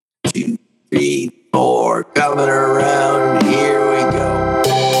Or coming around, here we go.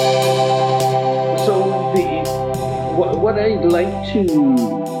 So what I'd like to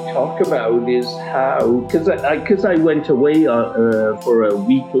talk about is how, because I went away for a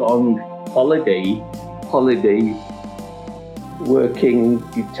week-long holiday working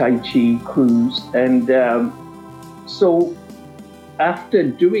Tai Chi cruise, and so after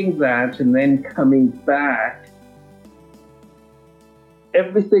doing that and then coming back,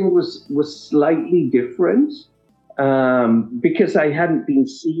 everything was slightly different because I hadn't been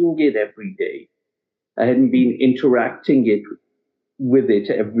seeing it every day. I hadn't been interacting with it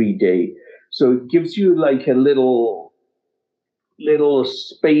every day. So it gives you like a little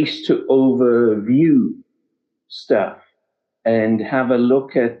space to overview stuff and have a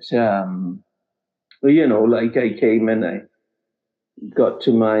look at, like I came and I got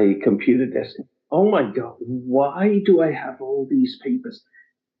to my computer desk. Oh my God, why do I have all these papers?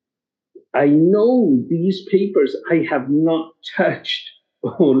 I know these papers I have not touched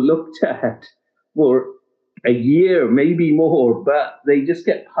or looked at for a year, maybe more, but they just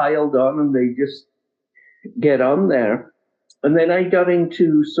get piled on and they just get on there. And then I got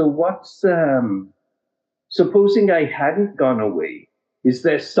into, so what's, supposing I hadn't gone away, is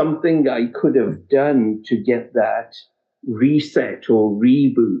there something I could have done to get that reset or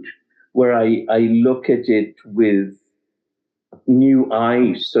reboot where I look at it with new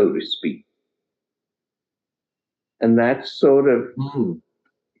eyes, so to speak? And that's sort of,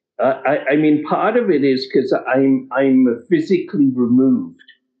 I mean, part of it is because I'm physically removed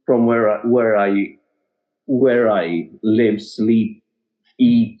from where I live, sleep,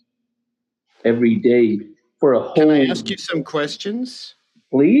 eat every day for a whole. Can I ask you some questions?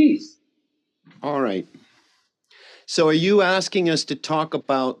 Please. All right. So are you asking us to talk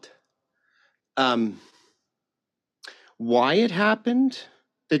about why it happened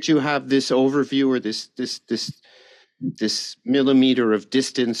that you have this overview or this millimeter of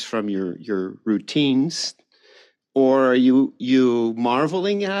distance from your routines? Or are you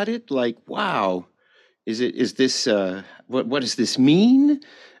marveling at it like, wow, is this what does this mean?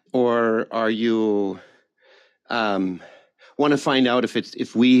 Or are you want to find out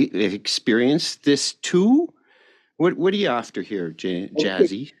if we experience this too? What are you after here,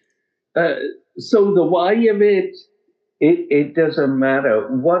 Jazzy? So the why of it doesn't matter.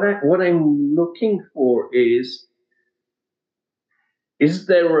 What I'm looking for is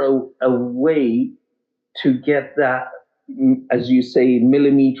there a way to get that, as you say,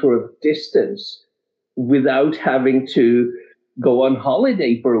 millimeter of distance without having to go on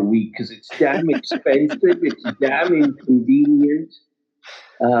holiday for a week because it's damn expensive, it's damn inconvenient.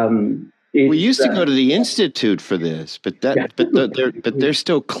 We used to go to the Institute for this, but they're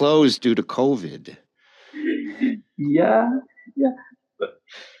still closed due to COVID. Yeah. Yeah.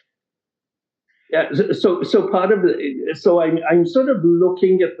 So part of it. So I'm sort of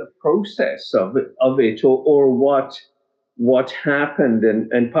looking at the process of it, or what happened,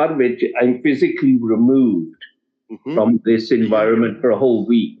 and part of it, I'm physically removed from this environment for a whole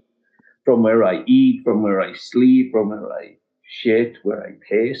week, from where I eat, from where I sleep, from where I shit, where I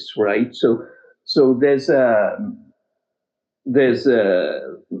piss, right? So there's a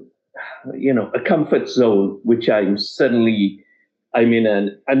a comfort zone, which I'm in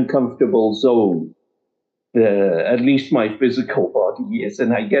an uncomfortable zone. At least my physical body is,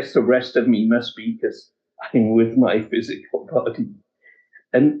 and I guess the rest of me must be because I'm with my physical body.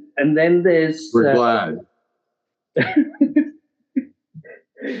 And then there's we're glad.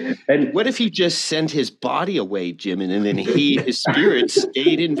 And what if he just sent his body away, Jim, and then his spirit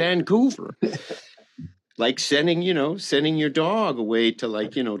stayed in Vancouver? Like sending your dog away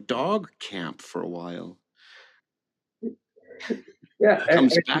to dog camp for a while. Yeah,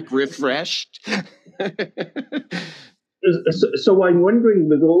 comes back refreshed. So I'm wondering,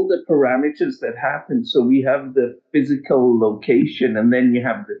 with all the parameters that happen, so we have the physical location and then you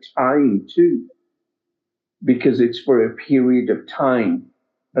have the time too, because it's for a period of time.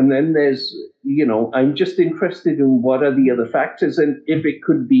 And then there's, I'm just interested in what are the other factors and if it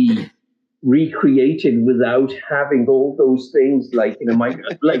could be recreated without having all those things like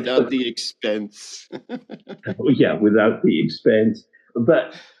without the expense. Yeah, without the expense.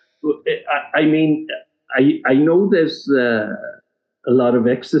 But I mean, I know there's a lot of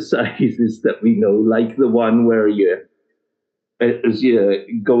exercises that we know, like the one where as you're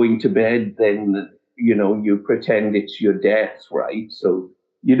going to bed, then you pretend it's your death, right? So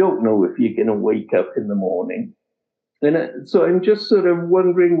you don't know if you're going to wake up in the morning. And so I'm just sort of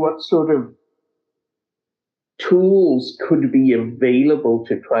wondering what sort of tools could be available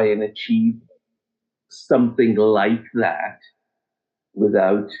to try and achieve something like that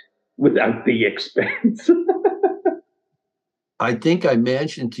without without the expense. I think I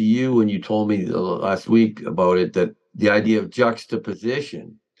mentioned to you when you told me last week about it, that the idea of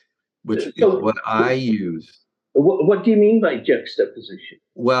juxtaposition, which is So, what I use. what do you mean by juxtaposition?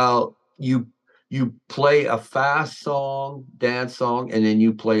 Well, you play a fast song, dance song, and then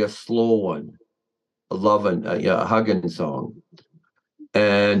you play a slow one, a loving, a hugging song.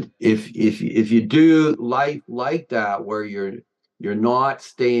 And if you do life like that, where you're not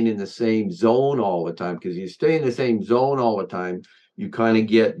staying in the same zone all the time, because you stay in the same zone all the time, you kind of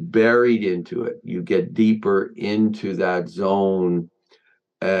get buried into it. You get deeper into that zone,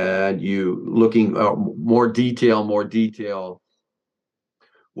 and you looking more detail.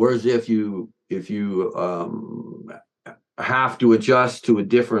 Whereas if you have to adjust to a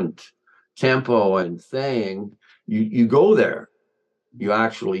different tempo and thing, you go there. You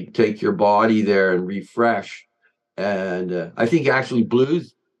actually take your body there and refresh. And I think actually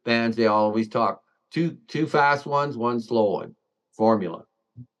blues bands, they always talk two fast ones, one slow one formula,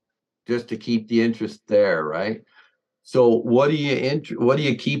 just to keep the interest there, right? So what are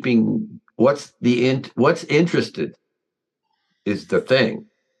you keeping? What's interested is the thing.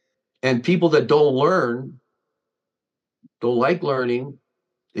 And people that don't like learning,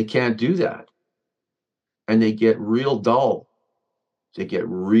 they can't do that. And they get real dull.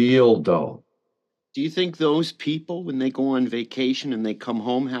 Do you think those people, when they go on vacation and they come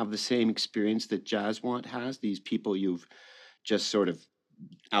home, have the same experience that Jazzwant has? These people you've just sort of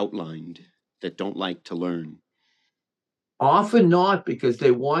outlined that don't like to learn? Often not, because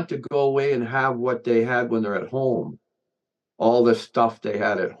they want to go away and have what they had when they're at home. All the stuff they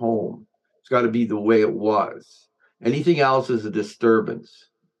had at home. It's got to be the way it was. Anything else is a disturbance.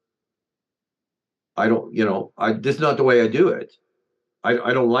 This is not the way I do it.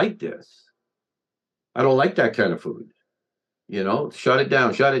 I don't like this. I don't like that kind of food. Shut it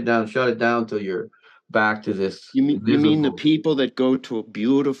down till you're back to this. You mean the people that go to a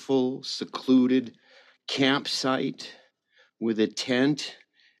beautiful, secluded campsite with a tent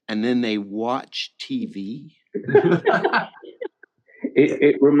and then they watch TV?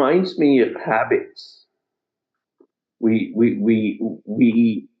 It reminds me of habits. We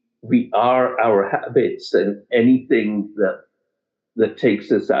are our habits, and anything that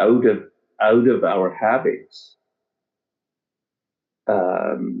takes us out of our habits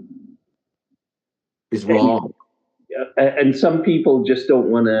is wrong. And some people just don't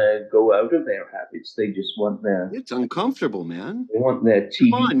want to go out of their habits. They just want It's uncomfortable, man. They want their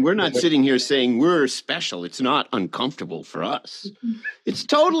TV. Come on, we're not sitting here saying we're special. It's not uncomfortable for us. It's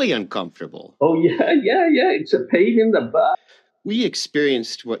totally uncomfortable. Oh, yeah. It's a pain in the butt. We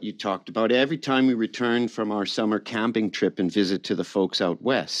experienced what you talked about every time we returned from our summer camping trip and visit to the folks out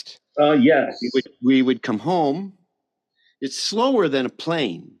west. Oh, yes. We would come home. It's slower than a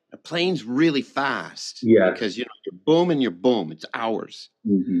plane. A plane's really fast. Yeah. Because, you're boom. It's hours.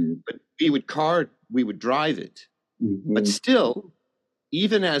 Mm-hmm. But we would drive it. Mm-hmm. But still,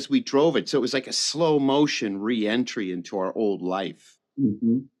 even as we drove it, so it was like a slow motion re-entry into our old life.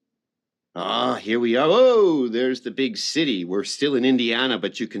 Mm-hmm. Here we are. Oh, there's the big city. We're still in Indiana,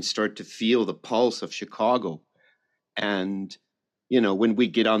 but you can start to feel the pulse of Chicago. And, when we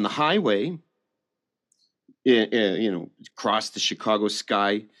get on the highway, across the Chicago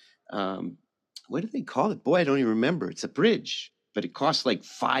sky, what do they call it? Boy, I don't even remember. It's a bridge, but it costs like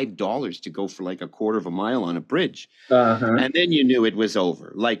 $5 to go for like a quarter of a mile on a bridge. Uh-huh. And then you knew it was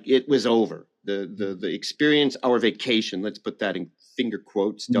over. Like it was over. The experience, our vacation, let's put that in finger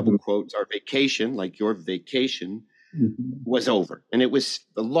quotes, double quotes, our vacation, like your vacation, was over. And it was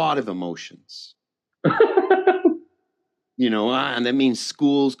a lot of emotions. And that means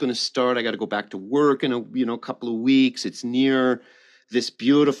school's going to start. I got to go back to work in a couple of weeks. It's near this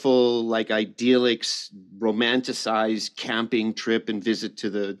beautiful, like idyllic, romanticized camping trip and visit to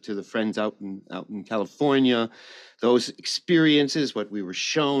the friends out in California. Those experiences, what we were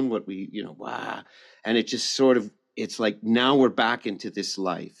shown, what we, and it just sort of, it's like now we're back into this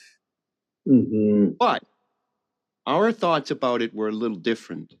life. Mm-hmm. But our thoughts about it were a little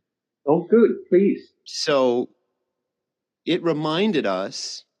different. Oh, good, please. So it reminded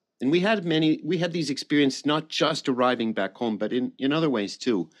us, and we had these experiences, not just arriving back home, but in other ways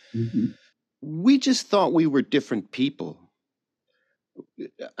too. Mm-hmm. We just thought we were different people.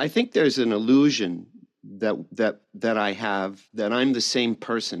 I think there's an illusion that I have, that I'm the same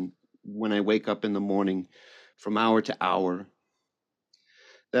person when I wake up in the morning from hour to hour,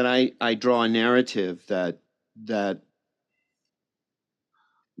 that I draw a narrative that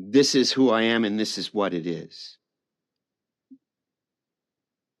this is who I am and this is what it is.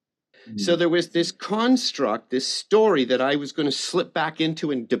 So there was this construct, this story that I was going to slip back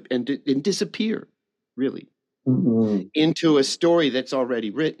into and disappear, really, into a story that's already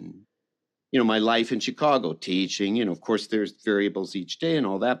written. You know, my life in Chicago, teaching, you know, of course there's variables each day and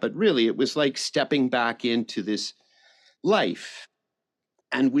all that, but really it was like stepping back into this life.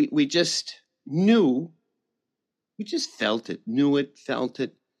 And we just knew, we just felt it, knew it, felt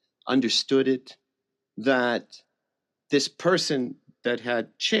it, understood it, that this person that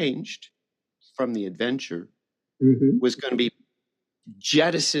had changed from the adventure was going to be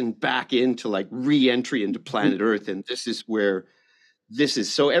jettisoned back into like re-entry into planet Earth. And this is where this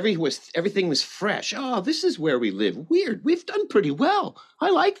is. So everything was fresh. Oh, this is where we live. Weird. We've done pretty well.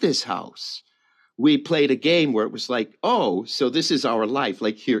 I like this house. We played a game where it was like, oh, so this is our life.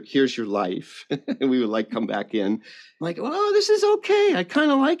 Like, here's your life. And we would like come back in. Like, oh, this is okay. I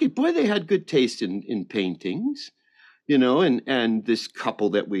kind of like it. Boy, they had good taste in paintings, you know, and this couple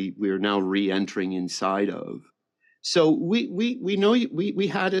that we're now re-entering inside of. So we know we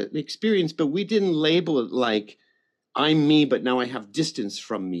had an experience, but we didn't label it like I'm me, but now I have distance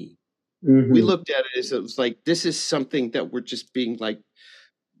from me. We looked at it as it was like, this is something that we're just being like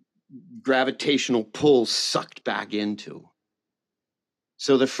gravitational pull sucked back into.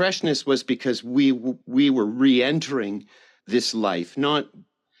 So the freshness was because we were re-entering this life, not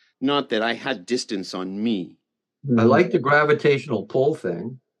that I had distance on me. I like the gravitational pull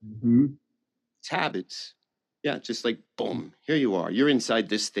thing. It's habits. Yeah, just like, boom, here you are. You're inside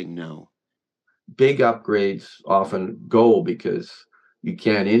this thing now. Big upgrades often go because you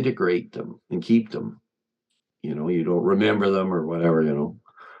can't integrate them and keep them. You know, you don't remember them or whatever, you know.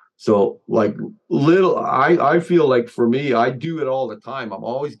 So like I feel like for me, I do it all the time. I'm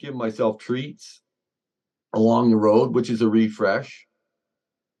always giving myself treats along the road, which is a refresh.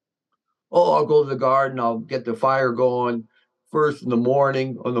 Oh, I'll go to the garden. I'll get the fire going first in the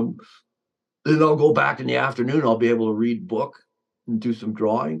morning. Then I'll go back in the afternoon. I'll be able to read a book and do some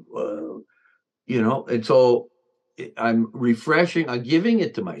drawing. You know, and so I'm refreshing. I'm giving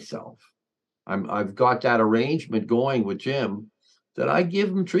it to myself. I've got that arrangement going with Jim that I give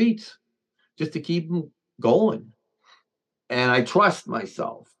him treats just to keep him going. And I trust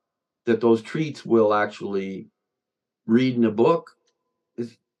myself that those treats will actually, reading a book,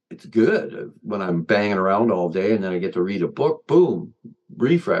 it's good. When I'm banging around all day and then I get to read a book, boom,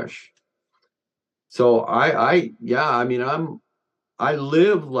 refresh. So I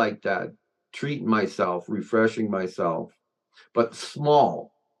live like that, treating myself, refreshing myself, but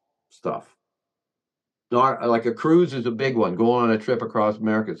small stuff. Not like a cruise is a big one. Going on a trip across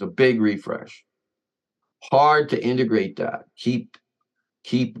America is a big refresh. Hard to integrate that. Keep,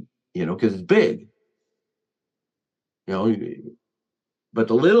 you know, because it's big. You know, but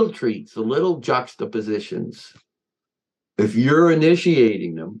the little treats, the little juxtapositions, if you're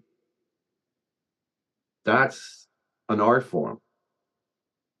initiating them, that's an art form.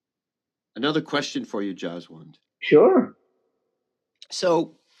 Another question for you, Jaswant. Sure.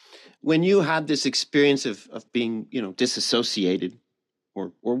 So when you had this experience of being, you know, disassociated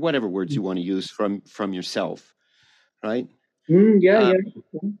or whatever words you want to use from yourself, right? Yeah.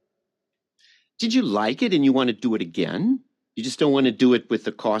 Did you like it and you want to do it again? You just don't want to do it with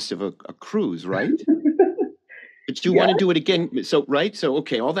the cost of a cruise, right? But you want to do it again. So, right? So,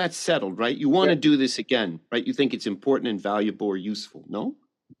 okay, all that's settled, right? You want to do this again, right? You think it's important and valuable or useful, no?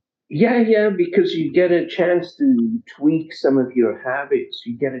 Yeah, because you get a chance to tweak some of your habits.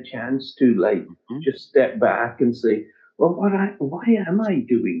 You get a chance to like just step back and say, well, why am I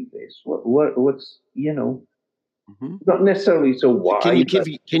doing this? What's, you know, not necessarily so why.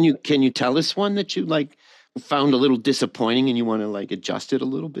 Can you tell us one that you like found a little disappointing and you want to like adjust it a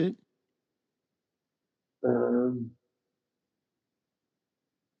little bit?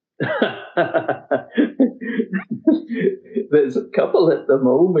 There's a couple at the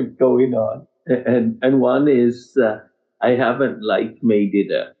moment going on, and one is I haven't like made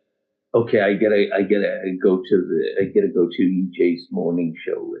it okay. I gotta go to EJ's morning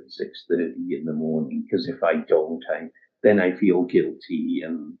show at 6:30 in the morning, because if I don't, then I feel guilty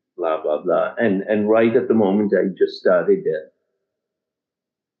and blah blah blah. And right at the moment, I just started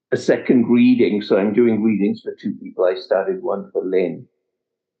a second reading, so I'm doing readings for two people. I started one for Lynn.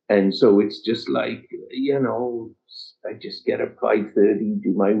 And so it's just like, you know, I just get up 5:30,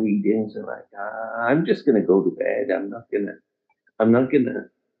 do my readings, and like, I'm just gonna go to bed. I'm not gonna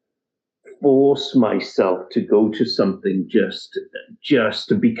force myself to go to something just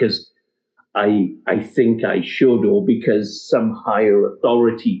because I think I should, or because some higher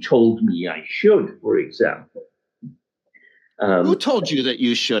authority told me I should, for example. Who told you that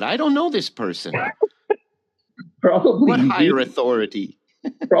you should? I don't know this person. Probably what higher authority?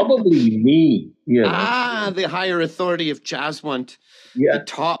 Probably me, you know. The higher authority of Jazzwant, Yeah, the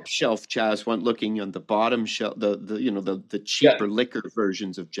top shelf Jazzwant, looking on the bottom shelf, the yeah, cheaper liquor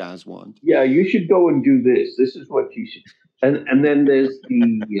versions of Jazzwant. yeah. You should go and do this. This is what you should. And then there's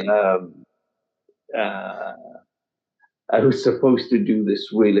the uh, I was supposed to do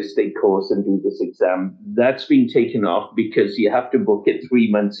this real estate course and do this exam. That's been taken off because you have to book it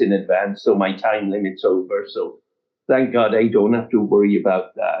 3 months in advance. So my time limit's over. So thank God I don't have to worry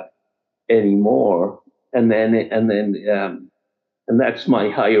about that anymore. And that's my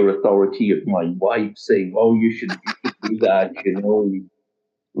higher authority of my wife saying, "Oh, you should do that.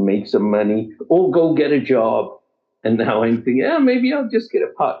 Make some money or go get a job." And now I'm thinking, maybe I'll just get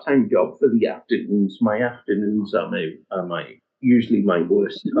a part-time job for the afternoons. My afternoons are usually my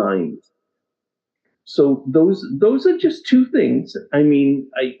worst times. So those are just two things. I mean,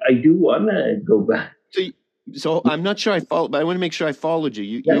 I do want to go back. So I'm not sure I follow, but I want to make sure I followed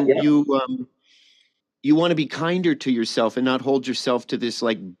you. You want to be kinder to yourself and not hold yourself to this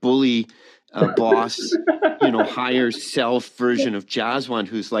like bully boss, higher self version of Jazzwant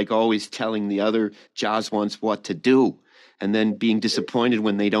who's like always telling the other Jazzwants what to do and then being disappointed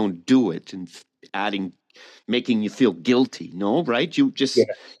when they don't do it and making you feel guilty. No, right? You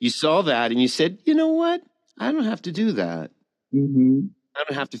saw that and you said, you know what? I don't have to do that. Mm-hmm. I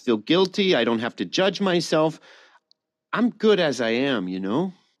don't have to feel guilty. I don't have to judge myself. I'm good as I am,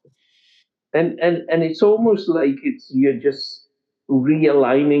 And it's almost like you're just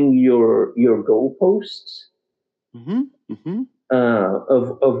realigning your goalposts of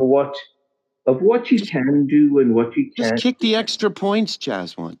what you can do and what you can't. Just kick the extra points,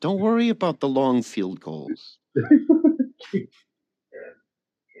 Jazzwant. Don't worry about the long field goals.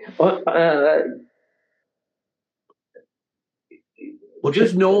 Well,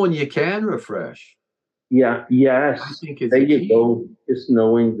 just knowing you can refresh. Yeah, yes. I think it's there you go. Just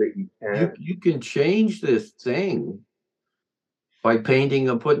knowing that you can. You can change this thing by painting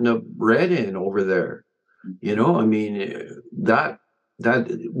and putting a red in over there. I mean, that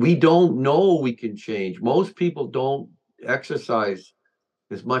we don't know we can change. Most people don't exercise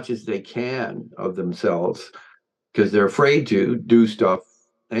as much as they can of themselves because they're afraid to do stuff.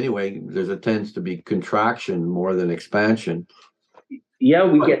 Anyway, tends to be contraction more than expansion. Yeah,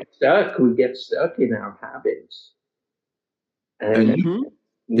 we get stuck. We get stuck in our habits. And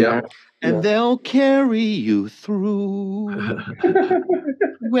they'll carry you through,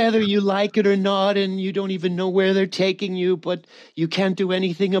 whether you like it or not, and you don't even know where they're taking you, but you can't do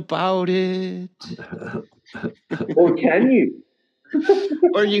anything about it. Or can you?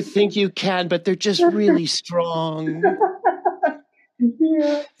 Or you think you can, but they're just really strong.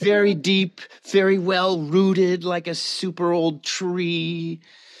 Yeah. Very deep, very well rooted, like a super old tree.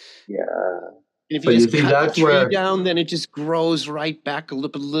 Yeah. And if you just cut the tree down, then it just grows right back, a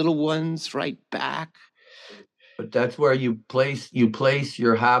little ones right back. But that's where you place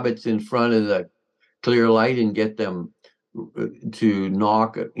your habits in front of the clear light and get them to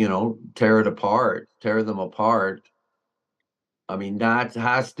knock, tear them apart. I mean, that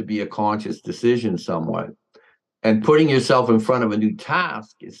has to be a conscious decision somewhat. And putting yourself in front of a new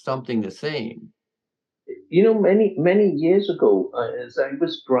task is something the same. Many years ago, as I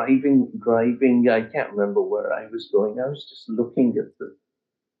was driving, I can't remember where I was going. I was just looking at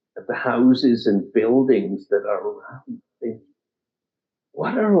the houses and buildings that are around. Thinking,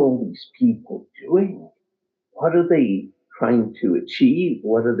 what are all these people doing? What are they trying to achieve?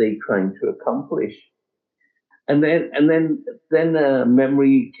 What are they trying to accomplish? And then a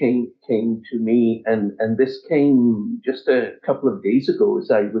memory came to me, and this came just a couple of days ago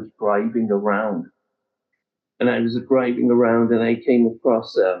as I was driving around. And I was driving around, and I came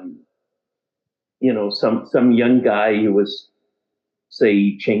across, some young guy who was,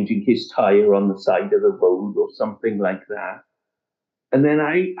 say, changing his tire on the side of the road or something like that. And then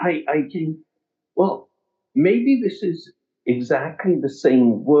I came, well, maybe this is exactly the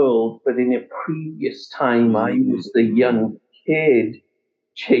same world, but in a previous time, I was the young kid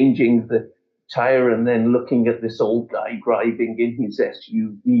changing the tire and then looking at this old guy driving in his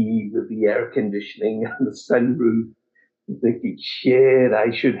SUV with the air conditioning and the sunroof, thinking, shit,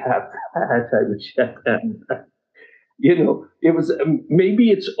 I should have that. I wish I had that. It was, maybe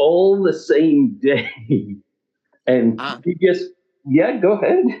it's all the same day. And you just, go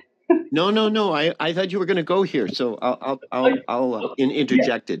ahead. No. I thought you were going to go here, so I'll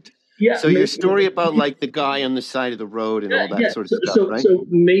interject it. Yeah. So your story about like the guy on the side of the road and all that sort of stuff, right? So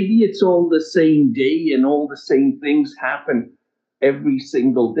maybe it's all the same day and all the same things happen every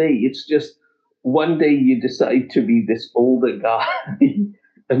single day. It's just one day you decide to be this older guy,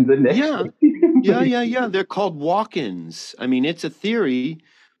 And the next Yeah. Yeah. They're called walk-ins. I mean, it's a theory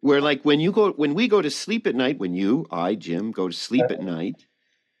where, like, when we go to sleep at night, Jim, go to sleep at night,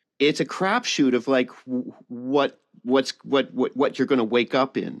 it's a crapshoot of like what you're going to wake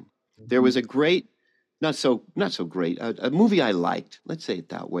up in. There was a great, not so great, a movie I liked, let's say it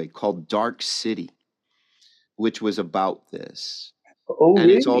that way, called Dark City, which was about this. Oh, And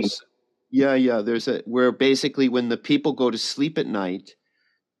really? it's also, yeah. There's where basically when the people go to sleep at night,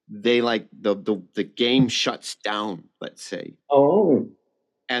 they like the game shuts down, let's say. Oh.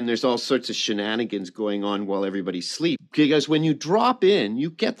 And there's all sorts of shenanigans going on while everybody sleeps. Because when you drop in, you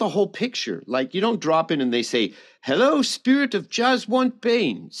get the whole picture. Like, you don't drop in and they say, "Hello, spirit of Jaswant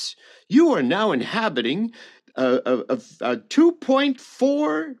Baines. You are now inhabiting a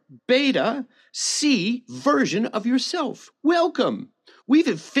 2.4 beta C version of yourself. Welcome.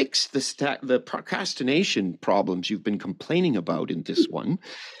 We've fixed the procrastination problems you've been complaining about in this one.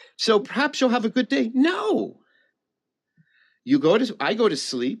 So perhaps you'll have a good day." No. I go to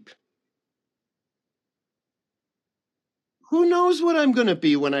sleep. Who knows what I'm going to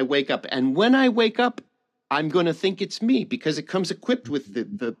be when I wake up? And when I wake up, I'm going to think it's me, because it comes equipped with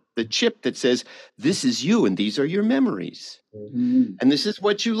the chip that says, "This is you, and these are your memories. Mm-hmm. And this is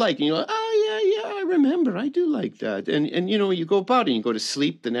what you like." And you're like, "Oh, yeah, I remember. I do like that." And you go about it, and you go to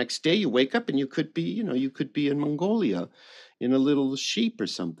sleep. The next day, you wake up, and you could be in Mongolia in a little sheep or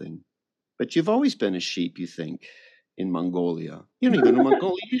something. But you've always been a sheep, you think, in Mongolia. You don't even know what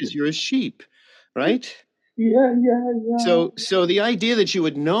Mongolia is. You're a sheep, right? Yeah. So the idea that you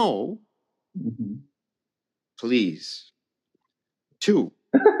would know, please,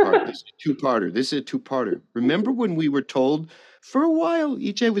 two-parter. This is a two-parter. Remember when we were told for a while,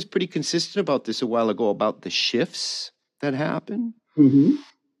 EJ was pretty consistent about this a while ago, about the shifts that happen? Mm-hmm.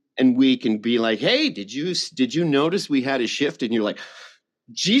 And we can be like, "Hey, did you notice we had a shift?" And you're like,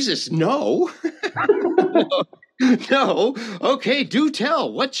 "Jesus, no." No. Okay, do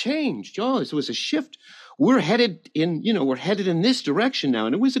tell. What changed? Oh, it was a shift. We're headed in this direction now.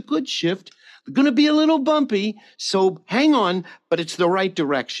 And it was a good shift. Going to be a little bumpy. So hang on, but it's the right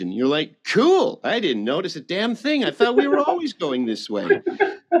direction. You're like, cool. I didn't notice a damn thing. I thought we were always going this way.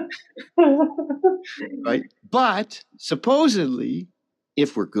 Right? But supposedly,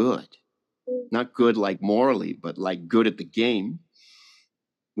 if we're good, not good like morally, but like good at the game,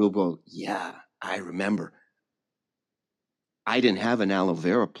 we'll go, yeah, I remember. I didn't have an aloe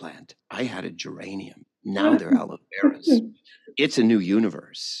vera plant. I had a geranium. Now they're aloe veras. It's a new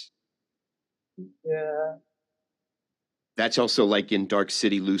universe. Yeah. That's also like in Dark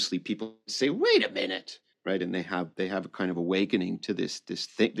City, loosely, people say, "Wait a minute," right? And they have a kind of awakening to this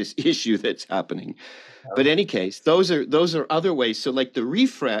issue that's happening. But in any case, those are other ways. So like the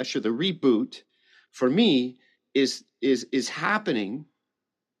refresh or the reboot, for me, is happening.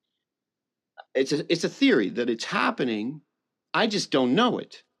 It's a theory that it's happening. I just don't know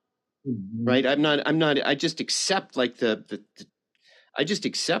it, right? I'm not. I just accept I just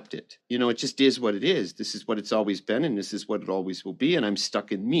accept it. It just is what it is. This is what it's always been, and this is what it always will be. And I'm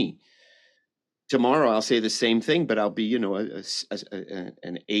stuck in me. Tomorrow I'll say the same thing, but I'll be, an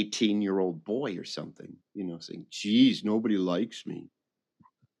 18-year-old boy or something, saying, "Geez, nobody likes me."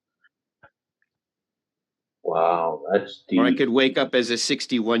 Wow, that's deep. Or I could wake up as a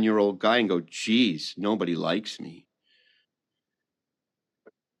 61-year-old guy and go, "Geez, nobody likes me."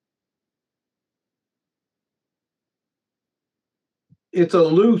 It's a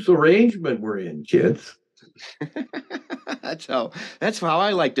loose arrangement we're in, kids. That's how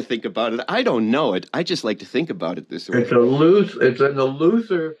I like to think about it. I don't know it. I just like to think about it this way. It's in the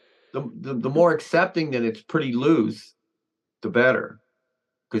looser, the more accepting that it's pretty loose, the better.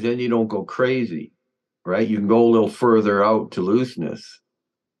 Because then you don't go crazy, right? You can go a little further out to looseness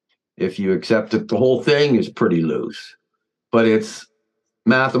if you accept that the whole thing is pretty loose, but it's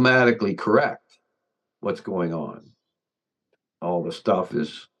mathematically correct what's going on. All the stuff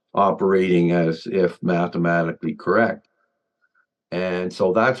is operating as if mathematically correct. And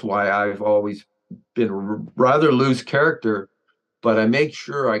so that's why I've always been a rather loose character, but I make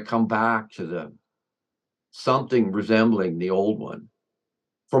sure I come back to something resembling the old one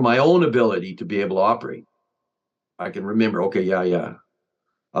for my own ability to be able to operate. I can remember, okay, yeah.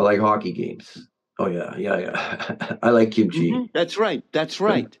 I like hockey games. Oh, yeah. I like kimchi. Mm-hmm. That's right.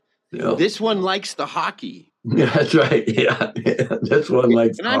 Yeah. This one likes the hockey. Yeah, that's right. Yeah. This one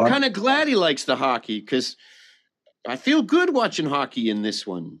likes and I'm kind of glad he likes the hockey, because I feel good watching hockey in this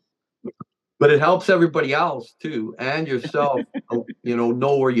one. But it helps everybody else too, and yourself,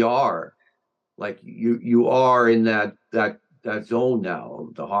 know where you are. Like you are in that zone now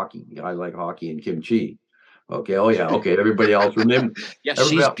of the hockey. I like hockey and kimchi. Okay. Oh yeah. Okay. Everybody else remember. Yeah,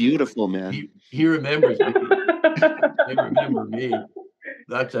 Everybody she's else, beautiful, man. he remembers me. They remember me.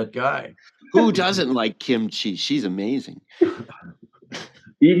 That's that guy. Who doesn't like kimchi? She's amazing.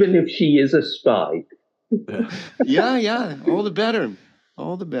 Even if she is a spy. Yeah. All the better.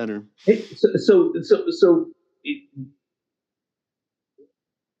 All the better. Hey, so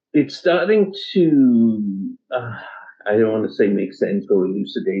it's starting to I don't want to say make sense or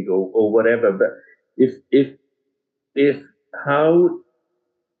elucidate or whatever, but if how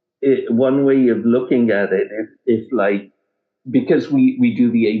one way of looking at it, if like, because we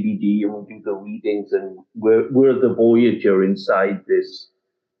do the ABD and we do the readings and we're the voyager inside this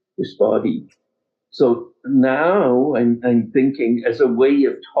body. So now I'm thinking, as a way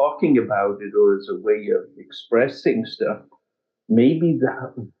of talking about it or as a way of expressing stuff, maybe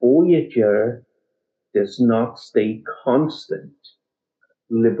the voyager does not stay constant.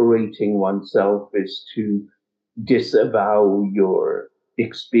 Liberating oneself is to disavow your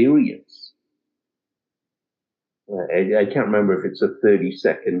experience. I can't remember if it's a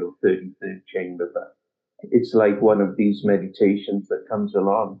 32nd or 33rd chamber, but it's like one of these meditations that comes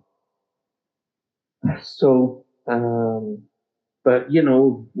along. So, but you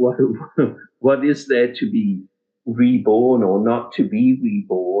know, what is there to be reborn or not to be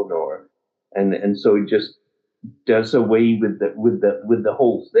reborn, or and so it just does away with the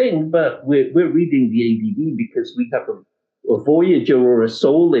whole thing. But we're reading the ABD because we have a voyager or a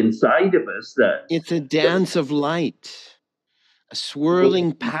soul inside of us that It's a dance of light, a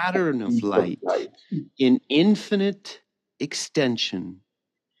swirling pattern of light in infinite extension,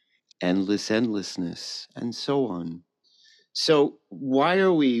 endlessness, and so on. So why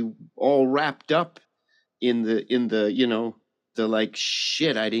are we all wrapped up in the you know, the like,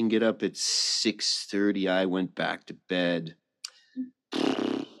 shit, I didn't get up at 6:30, I went back to bed.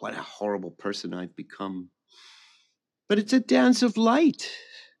 What a horrible person I've become. But it's a dance of light.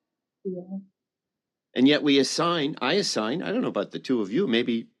 Yeah. And yet I assign, I don't know about the two of you,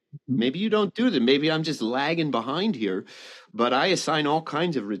 maybe you don't do that. Maybe I'm just lagging behind here, but I assign all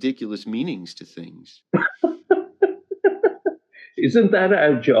kinds of ridiculous meanings to things. Isn't that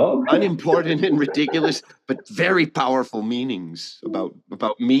our job? Unimportant and ridiculous, but very powerful meanings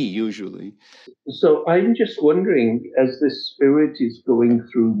about me usually. So I'm just wondering, as this spirit is going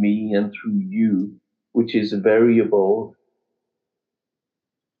through me and through you, which is variable,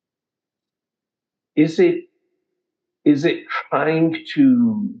 is it trying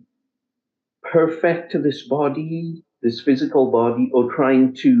to perfect this body, this physical body, or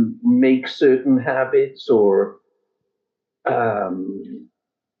trying to make certain habits, or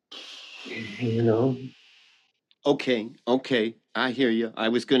you know? Okay, I hear you. I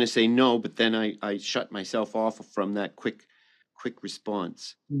was going to say no, but then I shut myself off from that quick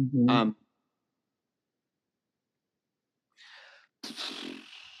response. Mm-hmm.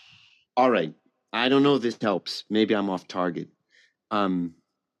 All right. I don't know if this helps. Maybe I'm off target.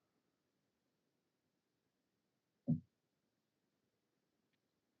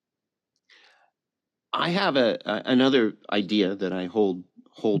 I have another idea that I hold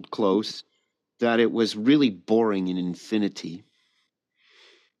close, that it was really boring in infinity.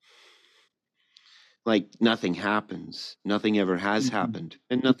 Like nothing happens, nothing ever has happened,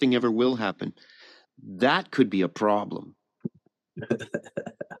 and nothing ever will happen. That could be a problem.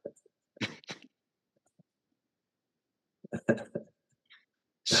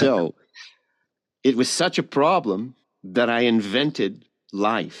 So it was such a problem that I invented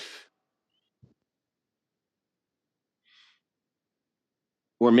life.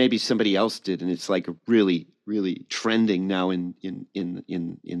 Or maybe somebody else did, and it's like really trending now in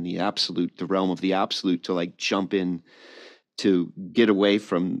the absolute, the realm of the absolute, to like jump in, to get away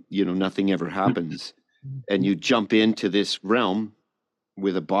from, you know, nothing ever happens, and you jump into this realm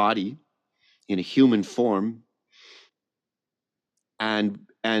with a body in a human form, and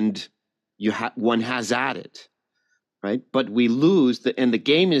one has at it, right? But we lose and the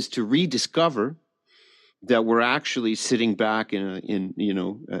game is to rediscover that we're actually sitting back in you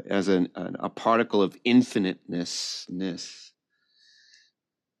know, as a particle of infiniteness.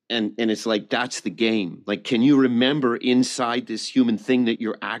 And it's like, that's the game. Like, can you remember inside this human thing that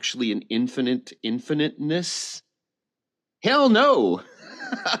you're actually an infiniteness? Hell no.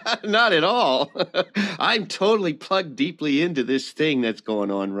 Not at all. I'm totally plugged deeply into this thing that's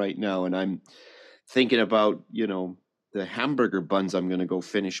going on right now, and I'm thinking about, you know, the hamburger buns I'm going to go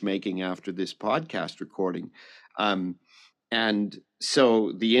finish making after this podcast recording. And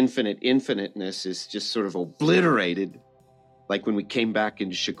so the infiniteness is just sort of obliterated like when we came back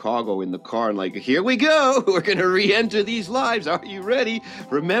into Chicago in the car and like, here we go, we're going to re-enter these lives. Are you ready?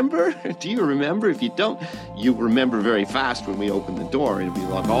 Remember? Do you remember? If you don't, you remember very fast when we open the door. It'll be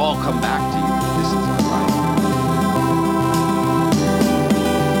like, all come back to you. This is our life.